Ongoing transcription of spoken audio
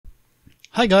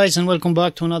Hi guys, and welcome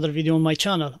back to another video on my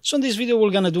channel. So in this video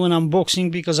we're gonna do an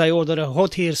unboxing because I ordered a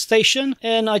hot air station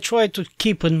and I try to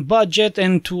keep in budget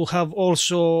and to have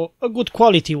also a good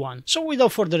quality one. So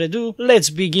without further ado, let's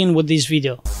begin with this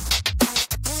video.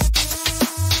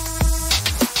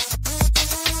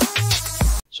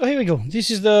 So here we go.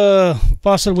 This is the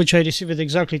parcel which I received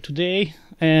exactly today,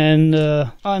 and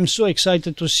I'm so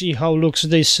excited to see how looks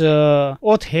this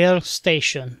hot air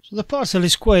station. So the parcel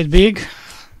is quite big,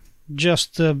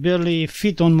 just barely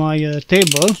fit on my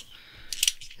table,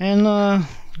 and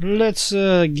let's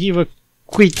give a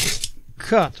quick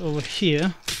cut over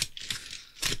here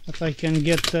that I can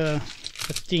get the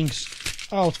things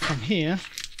out from here.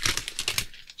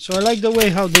 So I like the way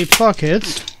how they pack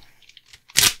it,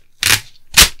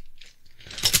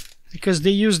 because they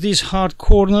use these hard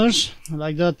corners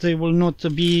like that. They will not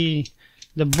be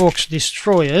the box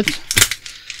destroyed.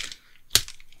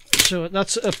 So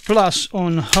that's a plus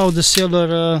on how the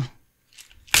seller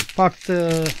packed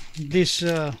this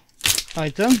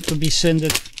item to be sent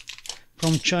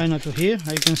from China to here.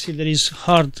 I can see there is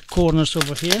hard corners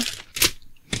over here.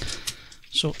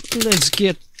 So let's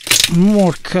get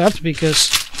more cut, because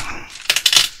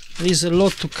there is a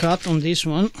lot to cut on this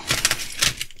one.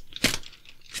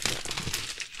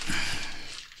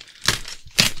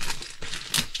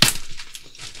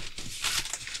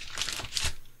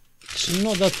 It's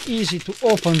not that easy to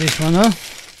open this one,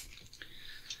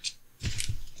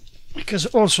 because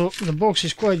also the box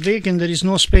is quite big and there is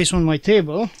no space on my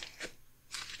table.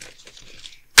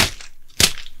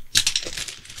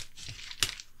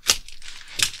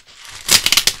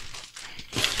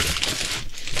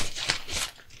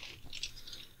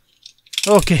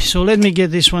 Okay, so let me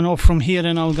get this one off from here,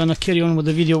 and I'm gonna carry on with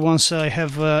the video once I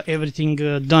have everything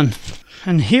done.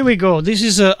 And here we go. This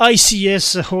is a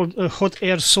YCS hot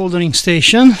air soldering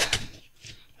station,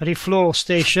 reflow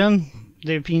station,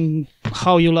 depending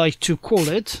how you like to call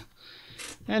it.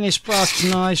 And it's packed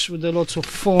nice with a lot of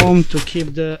foam to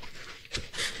keep the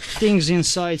things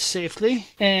inside safely.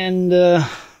 And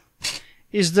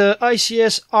is the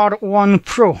YCS R1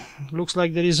 Pro. Looks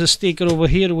like there is a sticker over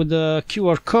here with the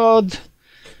QR code.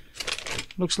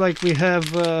 Looks like we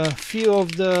have a few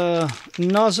of the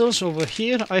nozzles over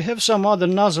here. I have some other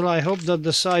nozzle. I hope that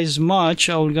the size match.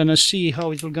 I'm gonna see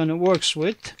how it will gonna works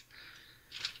with.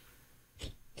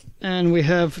 And we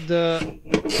have the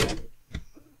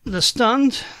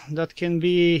stand that can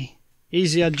be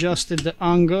easy adjusted, the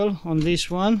angle on this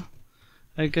one.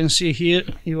 I can see here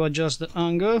you adjust the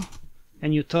angle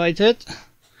and you tighten it.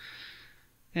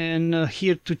 And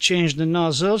here to change the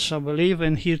nozzles, I believe,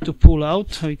 and here to pull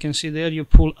out. You can see there you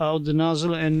pull out the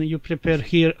nozzle and you prepare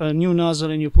here a new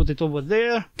nozzle and you put it over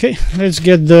there. Okay, let's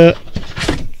get the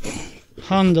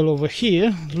handle over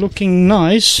here, looking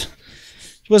nice.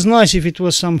 It was nice if it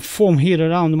was some foam here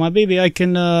around. Maybe I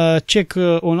can check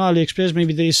on AliExpress,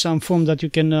 maybe there is some foam that you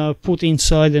can put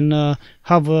inside and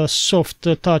have a soft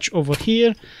touch over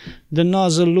here. The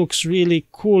nozzle looks really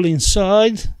cool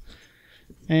inside.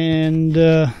 And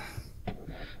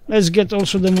let's get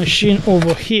also the machine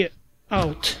over here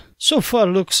out. So far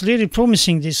looks really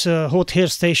promising, this hot air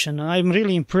station. I'm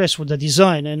really impressed with the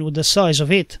design and with the size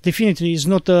of it. Definitely is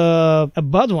not a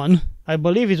bad one. I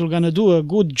believe it will gonna do a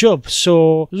good job.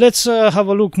 So let's have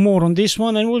a look more on this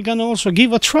one, and we're gonna also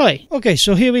give a try. Okay,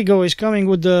 so here we go. It's coming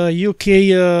with the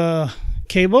UK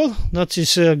cable. That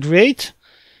is great.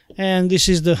 And this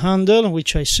is the handle,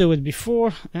 which I saw it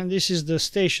before, and this is the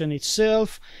station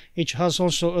itself. It has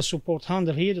also a support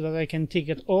handle here that I can take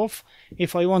it off.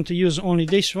 If I want to use only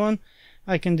this one,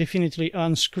 I can definitely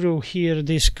unscrew here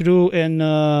this screw and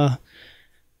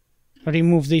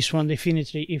remove this one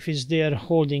definitely if it's there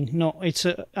holding. No, it's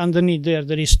underneath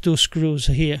there is two screws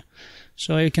here.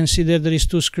 So you can see there is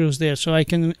two screws there. So I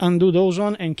can undo those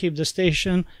one and keep the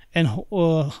station and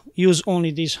use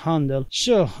only this handle.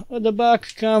 So at the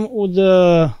back come with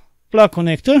the plug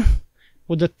connector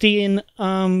with the 10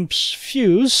 amps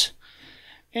fuse,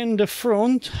 and the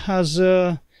front has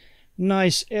a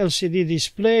nice LCD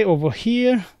display over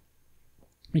here,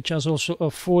 which has also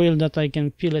a foil that I can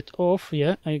peel it off.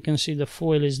 Yeah, you can see the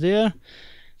foil is there.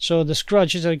 So the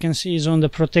scratches I can see is on the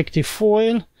protective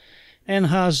foil. And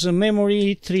has a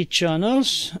memory, 3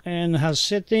 channels, and has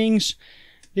settings.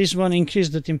 This one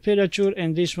increased the temperature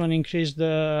and this one increased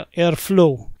the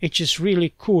airflow, which is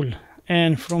really cool.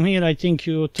 And from here I think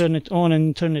you turn it on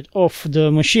and turn it off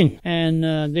the machine. And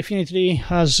definitely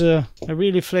has a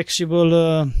really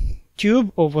flexible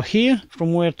tube over here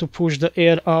from where to push the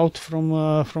air out from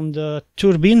the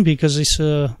turbine, because it's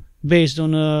based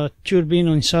on a turbine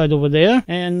inside over there.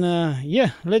 And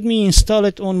yeah, let me install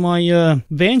it on my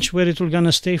bench where it will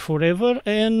gonna stay forever,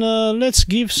 and let's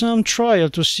give some trial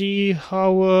to see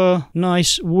how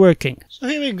nice working. So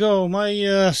here we go.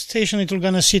 My station, it will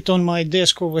gonna sit on my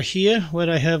desk over here where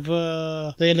I have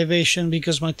the elevation,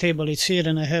 because my table is here,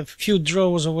 and I have few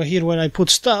drawers over here where I put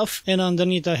stuff, and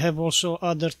underneath I have also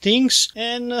other things,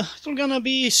 and it will gonna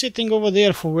be sitting over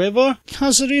there forever. It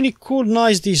has a really cool,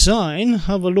 nice design.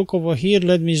 Have a look over here.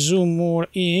 Let me zoom more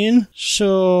in.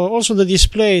 So also the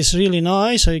display is really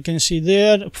nice. You can see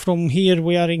there from here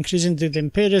we are increasing the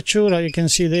temperature. You can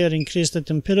see there increase the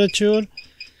temperature,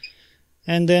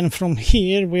 and then from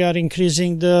here we are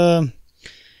increasing the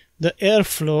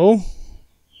airflow.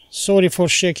 Sorry for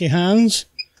shaky hands.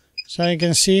 So you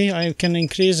can see I can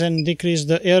increase and decrease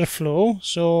the airflow.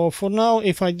 So for now,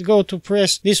 if I go to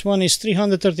press, this one is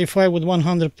 335 with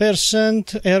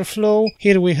 100% airflow.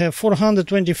 Here we have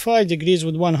 425 degrees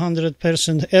with 100%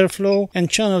 airflow. And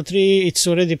channel 3, it's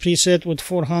already preset with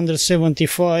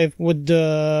 475 with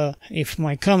the, if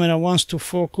my camera wants to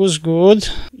focus, good.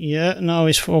 Yeah, now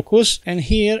it's focused. And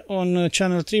here on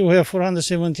channel 3, we have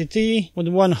 473 with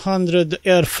 100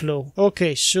 airflow.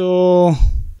 Okay, so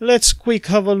let's quick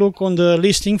have a look on the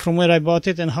listing from where I bought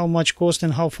it and how much cost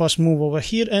and how fast move over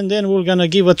here, and then we're gonna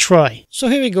give a try. So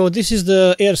here we go. This is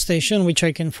the air station, which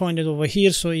I can find it over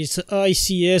here. So it's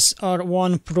YCS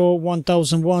R1 Pro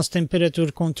 1000 watts temperature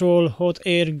control hot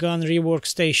air gun rework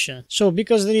station. So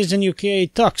because there is an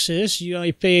UK taxes,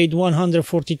 I paid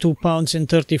 £142 and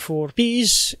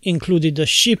 34p, included the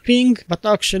shipping, but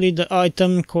actually the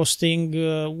item costing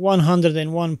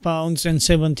 £101 and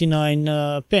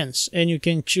 79 pence, and you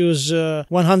can choose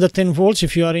 110 volts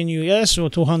if you are in US, or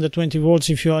 220 volts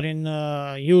if you are in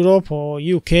Europe or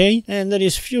UK. And there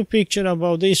is few picture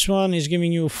about this one. Is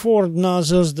giving you 4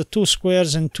 nozzles, the 2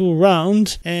 squares and 2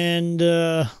 round, and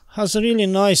has a really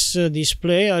nice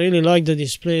display. I really like the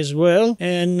display as well.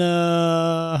 And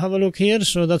have a look here.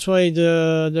 So that's why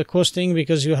the costing,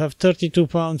 because you have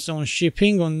 £32 on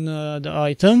shipping on the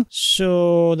item.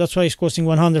 So that's why it's costing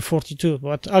 142.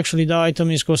 But actually the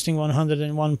item is costing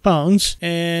 £101.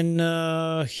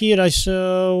 And here I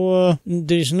saw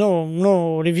there is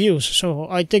no reviews. So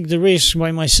I take the risk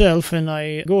by myself and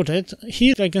I got it.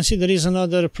 Here I can see there is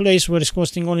another place where it's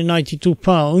costing only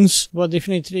 £92. But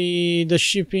definitely the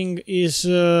shipping is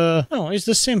no, it's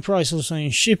the same price also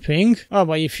in shipping.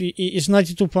 But if it's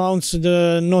 £92,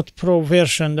 the not pro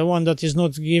version, the one that is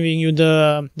not giving you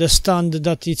the stand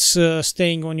that it's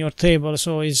staying on your table,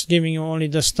 so it's giving you only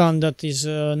the stand that is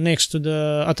next to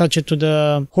the attached to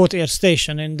the hot air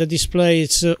station. And the display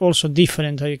is also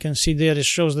different. You can see there it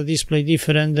shows the display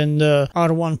different than the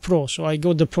R1 Pro. So I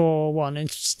got the Pro one,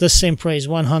 it's the same price,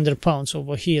 £100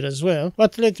 over here as well.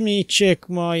 But let me check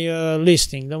my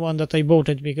listing, the one that I bought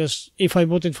it, because if I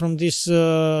bought it from this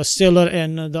seller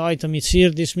and the item is here,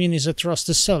 this means it's a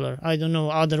trusted seller. I don't know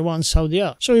other ones how they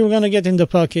are. So you're gonna get in the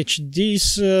package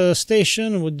this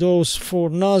station with those 4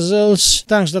 nozzles.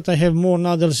 Thanks that I have more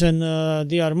nozzles and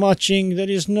they are matching. There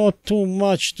is not too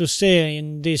much to say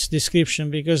in this description,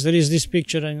 because there is this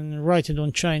picture and write it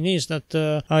on Chinese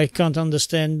that I can't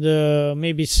understand.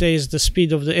 Maybe it says the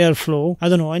speed of the airflow. I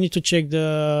don't know. I need to check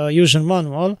the user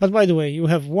manual. But by the way, you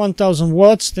have 1000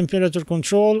 watts temperature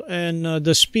control, and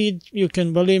the speed, you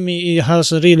can believe me, it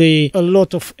has really a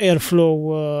lot of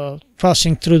airflow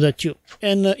passing through the tube.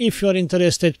 And if you are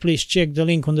interested, please check the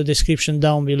link on the description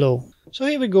down below. So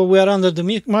here we go, we are under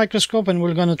the microscope, and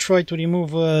we're gonna try to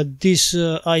remove this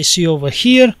IC over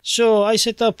here. So I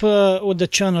set up with the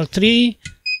channel 3,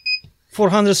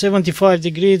 475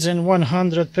 degrees and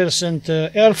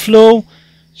 100% airflow.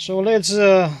 So let's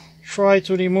try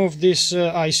to remove this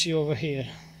IC over here.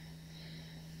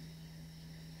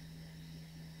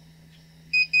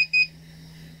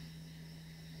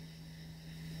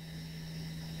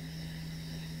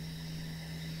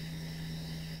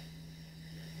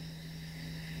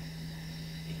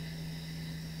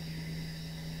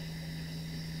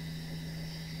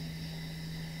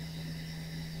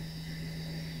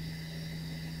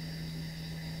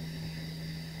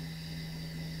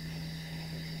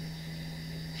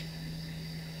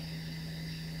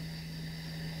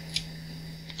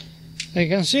 You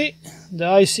can see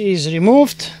the IC is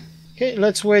removed. Okay,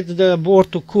 let's wait the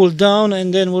board to cool down,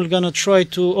 and then we're gonna try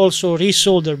to also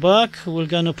resolder back. We're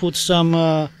gonna put some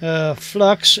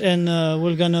flux, and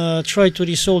we're gonna try to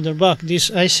resolder back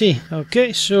this IC.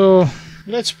 Okay, so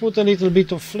let's put a little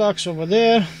bit of flux over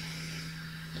there.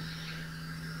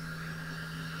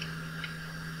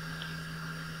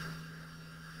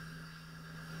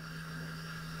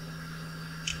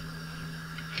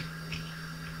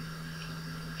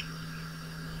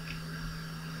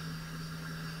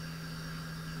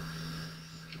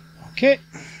 Okay,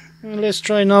 and let's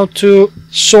try now to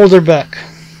solder back.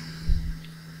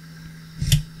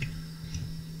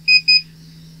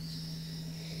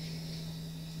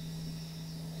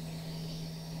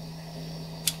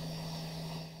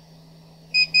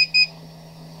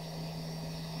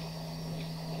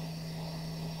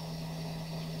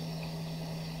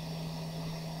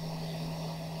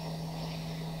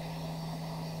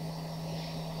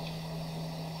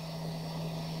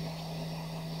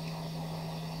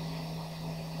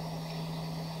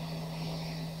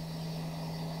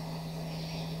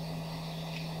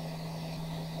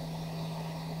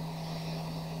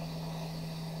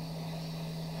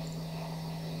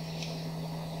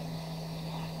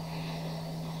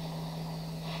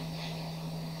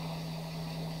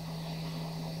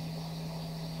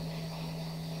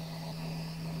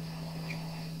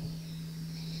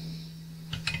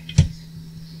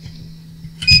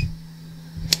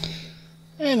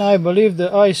 And I believe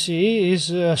the ICE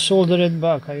is soldered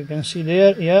back. You can see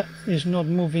there, yeah, it's not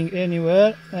moving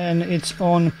anywhere and it's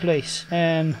on place.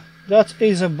 And that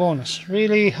is a bonus.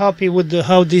 Really happy with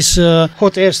how this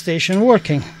hot air station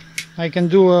working. I can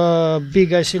do a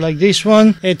big IC like this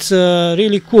one. It's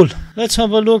really cool. Let's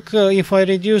have a look if I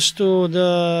reduce to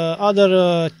the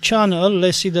other channel.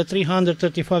 Let's see the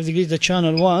 335 degrees, the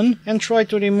channel 1, and try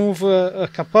to remove a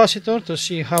capacitor to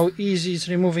see how easy it's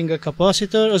removing a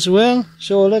capacitor as well.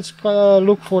 So let's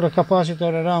look for a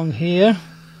capacitor around here.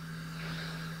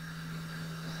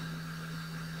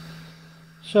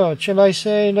 So shall I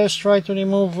say let's try to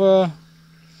remove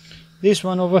this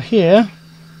one over here.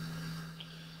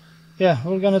 Yeah,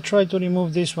 we're gonna try to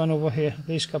remove this one over here,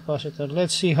 this capacitor.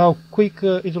 Let's see how quick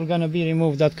it will gonna be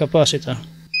removed, that capacitor.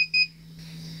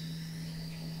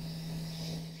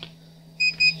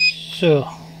 So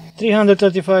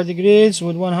 335 degrees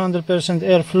with 100%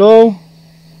 airflow.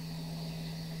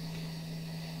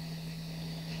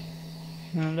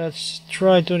 Now let's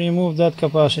try to remove that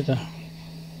capacitor.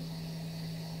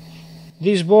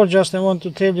 This board, just I want to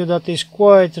tell you that is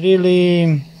quite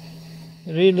really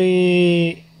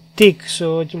thick,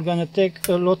 so it will gonna take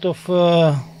a lot of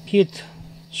heat.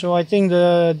 So I think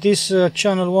this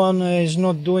channel 1 is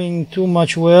not doing too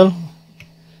much well.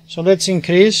 So let's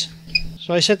increase.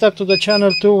 So I set up to the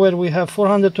channel 2 where we have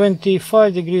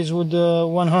 425 degrees with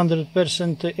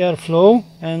 100% airflow,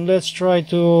 and let's try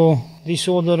to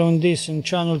desolder on this in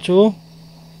channel 2.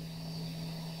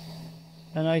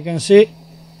 And I can see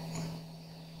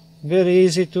very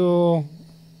easy to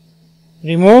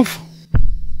remove.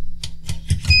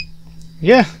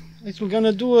 Yeah, it's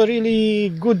gonna do a really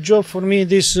good job for me,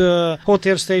 this hot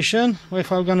air station.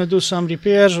 If I'm gonna do some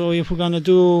repairs, or if we're gonna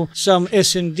do some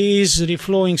SMDs,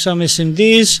 reflowing some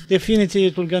SMDs, definitely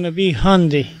it will gonna be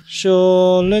handy.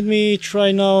 So let me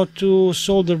try now to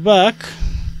solder back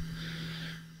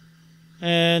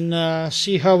and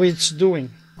see how it's doing.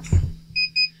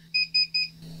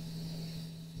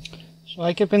 So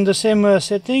I kept in the same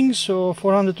settings, so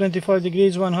 425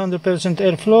 degrees, 100%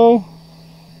 airflow.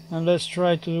 And let's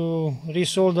try to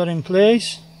resolder in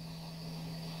place.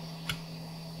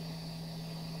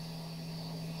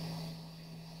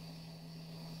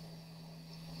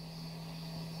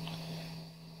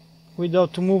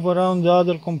 Without to move around the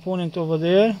other component over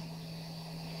there.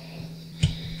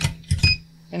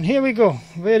 And here we go,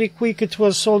 very quick it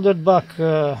was soldered back.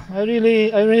 I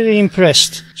really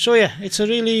impressed. So yeah, it's a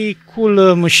really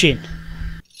cool machine.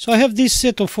 So I have this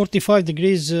set of 45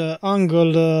 degrees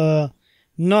angle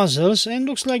nozzles, and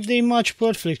looks like they match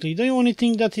perfectly. The only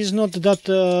thing that is not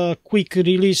that quick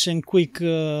release and quick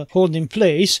hold in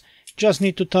place, just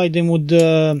need to tie them with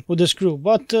the screw.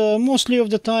 But mostly of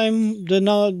the time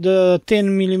the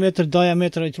 10 millimeter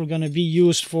diameter it will gonna be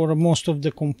used for most of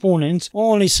the components.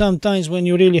 Only sometimes when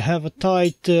you really have a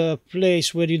tight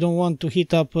place where you don't want to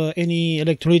heat up any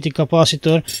electrolytic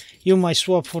capacitor, you might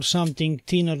swap for something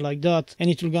thinner like that, and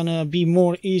it will gonna be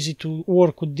more easy to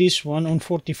work with this one on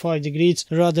 45 degrees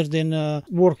rather than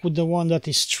work with the one that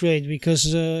is straight,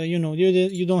 because you know,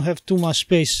 you don't have too much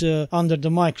space under the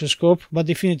microscope. But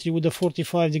definitely with the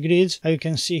 45 degrees, as you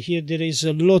can see here, there is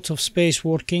a lot of space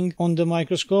working on the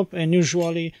microscope, and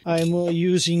usually I'm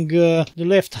using the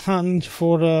left hand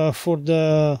for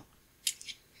the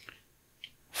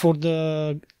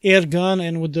air gun,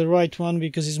 and with the right one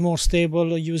because it's more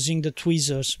stable using the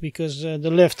tweezers, because the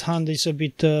left hand is a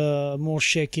bit more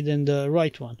shaky than the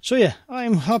right one. So yeah,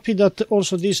 I'm happy that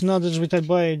also these nozzles which I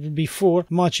bought before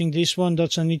matching this one,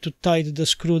 that I need to tighten the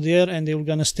screw there and they're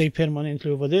gonna stay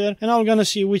permanently over there. And I'm gonna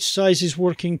see which size is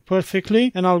working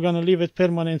perfectly, and I'm gonna leave it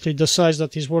permanently the size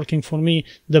that is working for me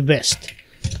the best.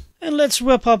 And let's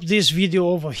wrap up this video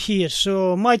over here.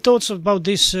 So my thoughts about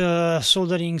this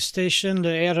soldering station,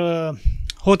 the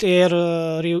hot air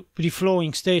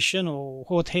reflowing station, or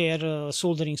hot air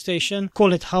soldering station,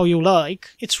 call it how you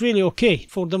like. It's really okay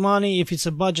for the money if it's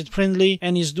a budget friendly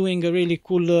and is doing a really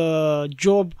cool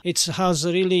job. It has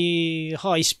a really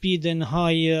high speed and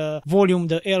high volume,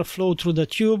 the airflow through the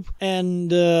tube,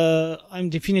 and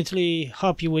I'm definitely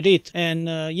happy with it. And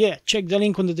yeah, check the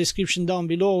link on the description down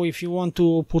below if you want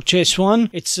to purchase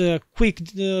one. It's a quick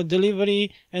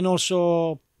delivery, and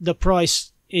also the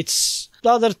price, it's the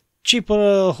other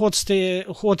cheaper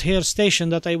hot air station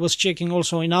that I was checking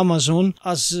also in Amazon,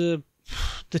 as the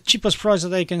cheapest price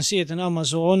that I can see it in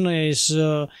Amazon is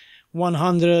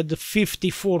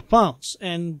 £154,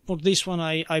 and for this one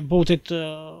I bought it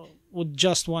with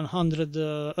just around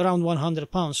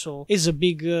 £100, so it's a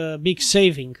big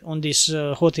saving on this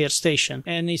hot air station,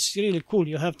 and it's really cool.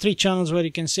 You have 3 channels where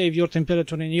you can save your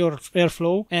temperature and your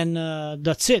airflow, and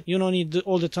that's it. You don't need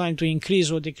all the time to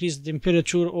increase or decrease the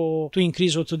temperature, or to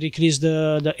increase or to decrease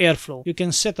the airflow. You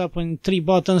can set up in 3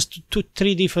 buttons to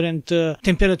 3 different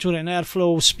temperature and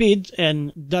airflow speed,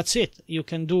 and that's it. You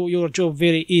can do your job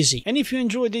very easy. And if you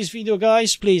enjoyed this video,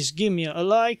 guys, please give me a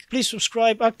like, please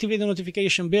subscribe, activate the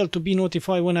notification bell to be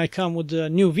notified when I come with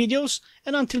new videos.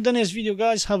 And until the next video,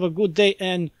 guys, have a good day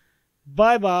and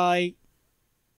bye bye.